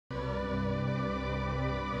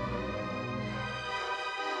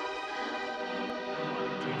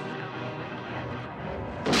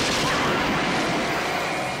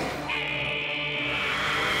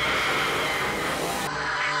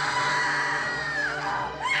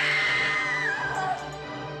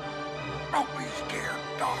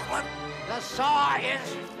saw his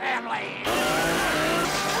family.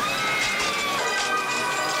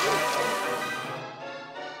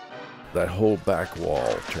 That whole back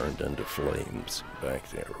wall turned into flames back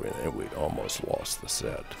there, and we almost lost the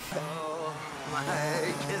set. Oh,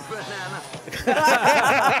 my kid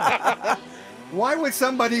banana. Why would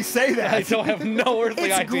somebody say that? I don't have no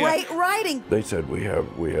earthly idea. It's great writing. They said we have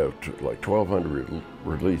like 1,200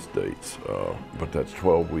 release dates, but that's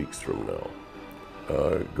 12 weeks from now.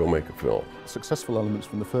 Go make a film. Successful elements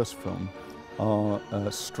from the first film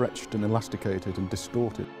are stretched and elasticated and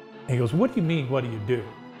distorted. And he goes, what do you mean, what do you do?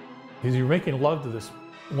 Because you're making love to this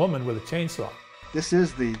woman with a chainsaw. This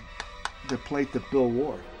is the plate that Bill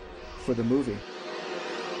wore for the movie.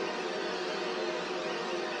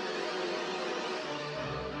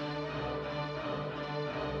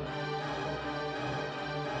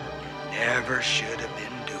 Never should have